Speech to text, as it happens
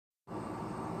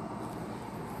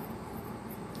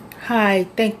Hi,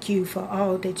 thank you for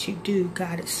all that you do.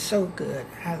 God is so good.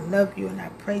 I love you and I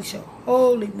praise your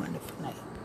holy, wonderful name.